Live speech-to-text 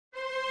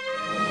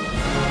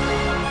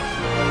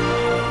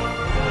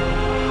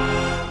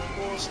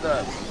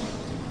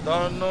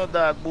Don't know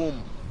that,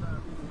 boom.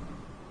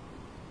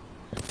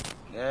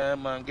 Yeah,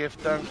 man, give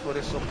thanks for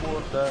the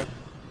support, dog.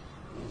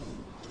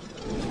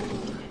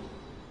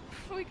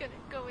 We're gonna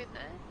go in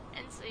there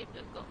and save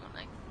the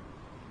government.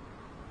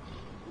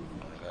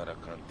 I gotta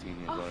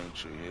continue going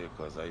through here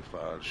because I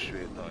fall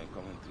straight down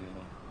coming through, you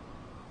know.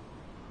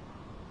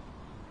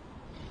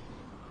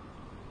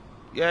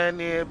 Yeah,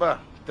 neighbor,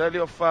 tell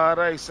your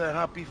father I say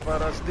happy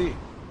Father's Day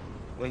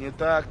when you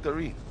talk to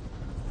him.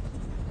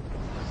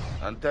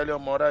 And tell your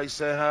mother I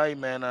say hi,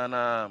 man,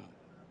 and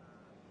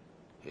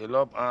he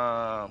love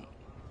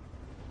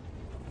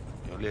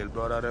your little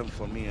brother them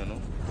for me, you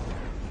know.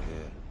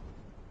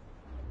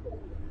 Yeah.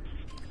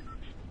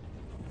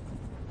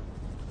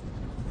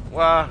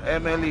 Wow,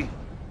 Emily.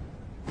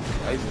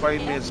 I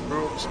find Miss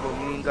Brooks, but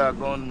me ain't got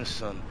gun, my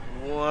son.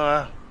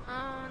 Wow.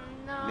 Oh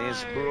no.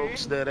 Miss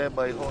Brooks there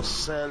by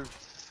herself.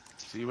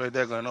 See right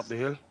there going up the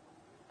hill?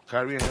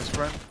 Carrying his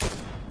friend.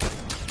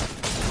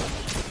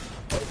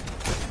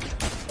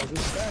 I'll be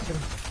stacking.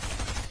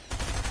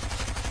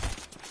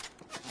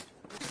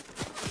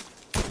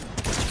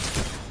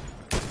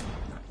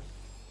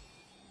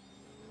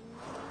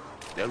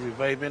 They're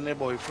reviving their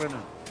boyfriend.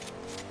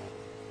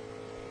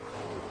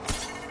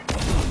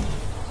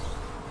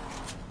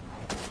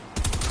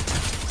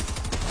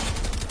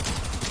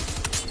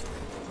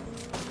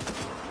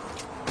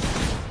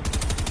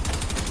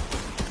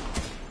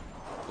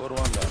 Good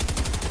one, dog.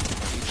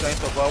 He trying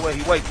to go away.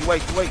 He wait.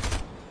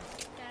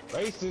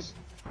 Racist.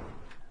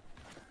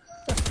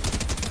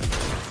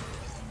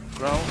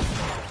 Ground.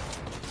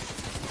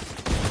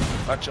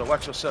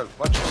 Watch yourself.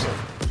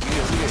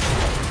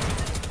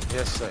 Here.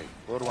 Yes, sir.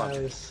 Good one.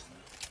 Nice.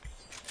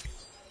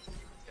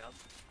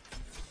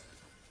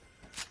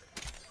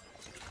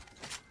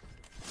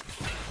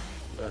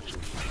 Got you.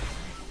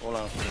 Hold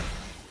on.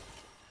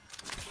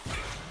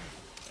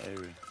 Hey,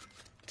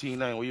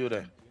 T9, where you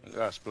there? You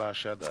got a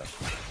splash at that.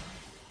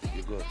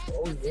 You good?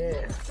 Oh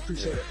yeah.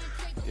 Appreciate it.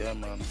 Yeah,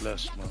 man.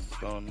 Bless, man.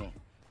 Don't know.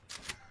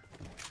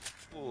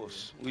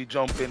 We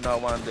jump in now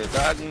one day.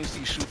 Dog, you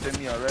see shooting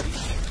me already?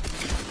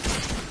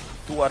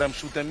 Two of them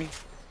shooting me.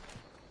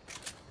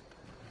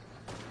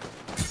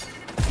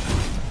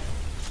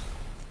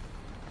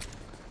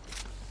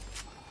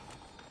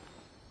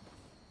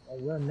 I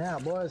run now,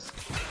 boys.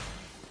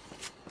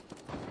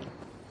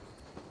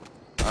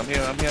 I'm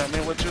here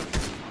with you.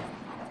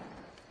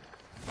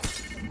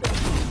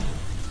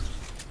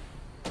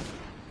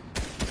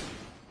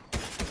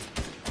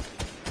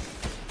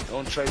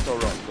 Don't try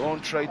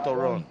to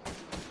run.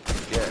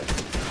 Yeah.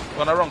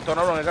 Turn around.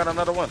 I got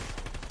another one.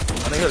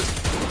 On the hill.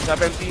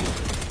 17,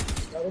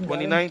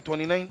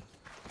 29.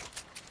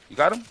 You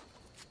got him?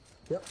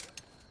 Yep.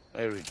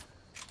 Harry.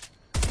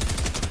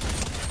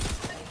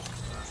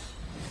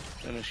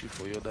 Finish it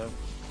for you, dog.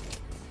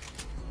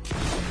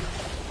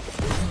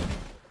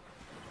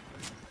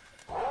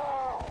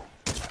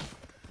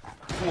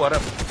 Two of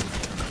them.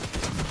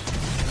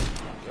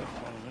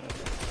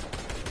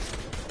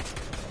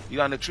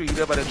 You on the tree, you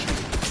there by the tree.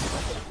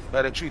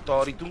 By the tree,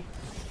 32.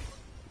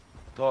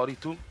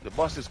 The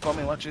boss is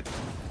coming, watch it.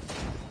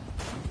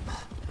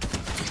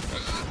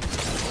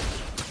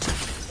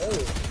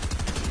 Oh.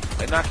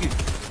 I knock you.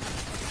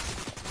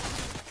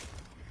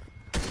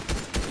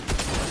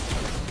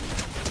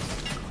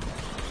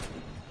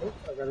 Oh,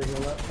 I gotta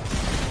heal up.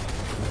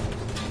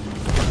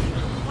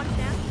 One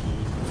down.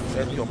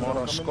 Let your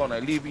mother scorn. I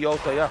leave you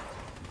out of here.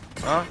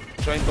 Huh?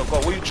 Trying to go.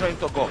 Where you trying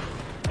to go?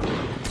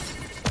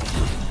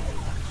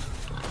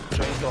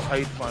 Trying to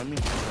hide from me.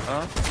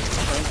 Huh?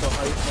 Trying to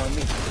hide from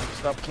me.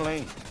 Stop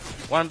playing.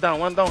 One down,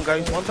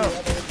 guys. One down.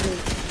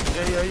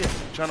 Yeah.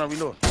 Trying to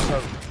reload.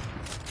 Sorry.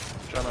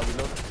 Trying to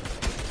reload.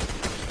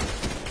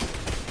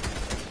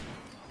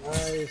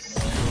 Nice.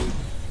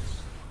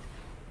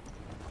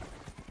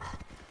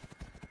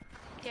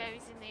 Yeah,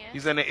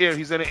 he's in the air.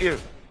 He's in the ear.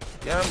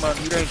 Yeah, man.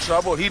 He ain't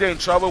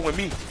trouble with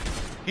me.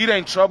 He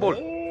ain't trouble.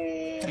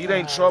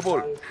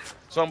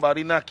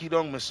 Somebody knock you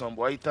down, me son.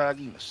 Boy, tag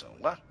me son.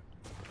 What?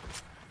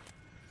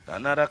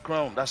 Another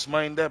crown. That's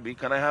mine, Debbie.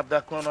 Can I have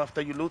that crown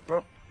after you loot,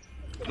 bro?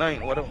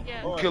 9. What?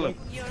 Yeah. Kill him.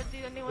 You're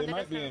the only one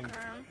that doesn't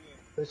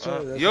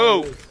crown.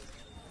 Yo.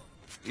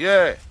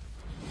 Yeah.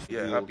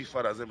 Happy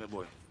Father's Day, my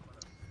boy.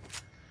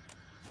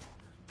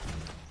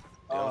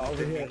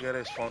 Over here. Get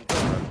his phone.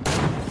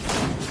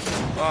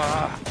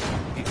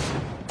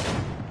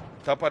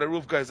 Top of the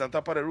roof, guys. On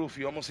top of the roof.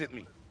 You almost hit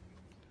me.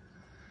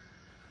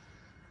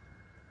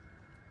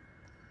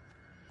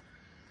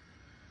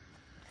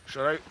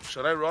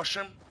 Should I rush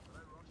him?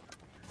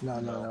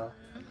 No.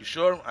 You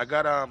sure? I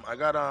got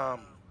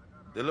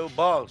the little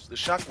balls, the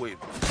shockwave.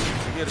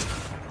 You get it.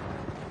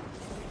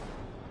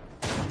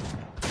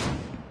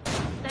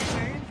 They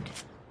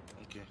moved.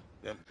 Okay.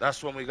 Yeah,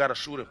 that's when we gotta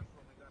shoot him.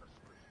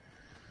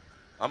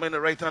 I'm in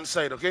the right hand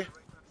side, okay?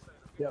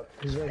 Yep,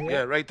 he's right here.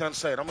 Yeah, right hand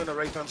side. I'm in the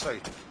right hand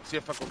side. See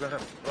if I can get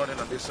him running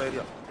on this side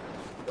here.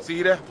 See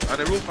you there? On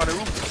the roof.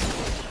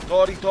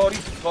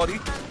 30.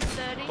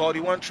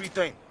 31 3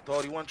 times.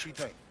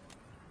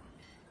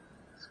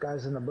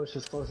 Guys in the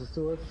bushes closest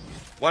to us.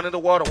 One in the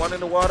water, one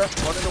in the water,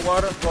 one in the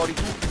water. 42.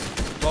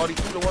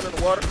 42, the one in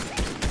the water.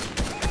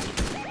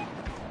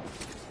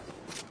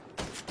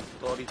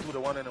 42, the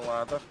one in the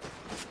water.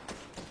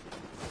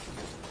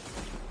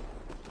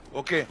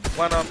 Okay,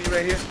 one on me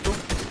right here, two.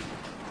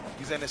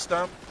 He's in the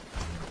stump.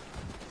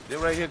 They're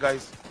right here,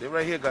 guys. They're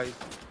right here, guys.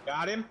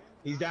 Got him.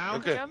 He's down.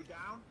 Okay. Yep.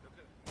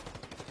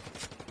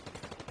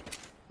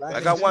 Back I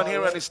in got one spot,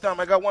 here on the stump.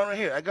 I got one right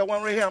here. I got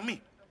one right here on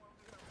me.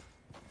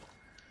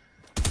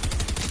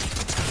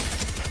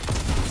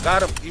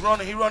 Got him. He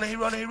running, he running, he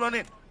running, he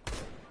running.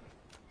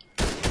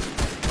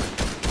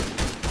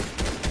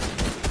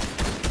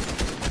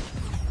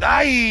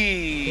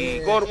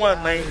 Die! Go to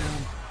one, man.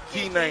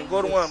 P9,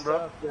 go to one,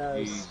 bro.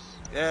 Guys.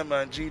 Yeah,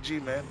 man.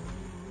 GG, man.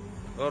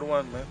 Go to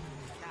one, man.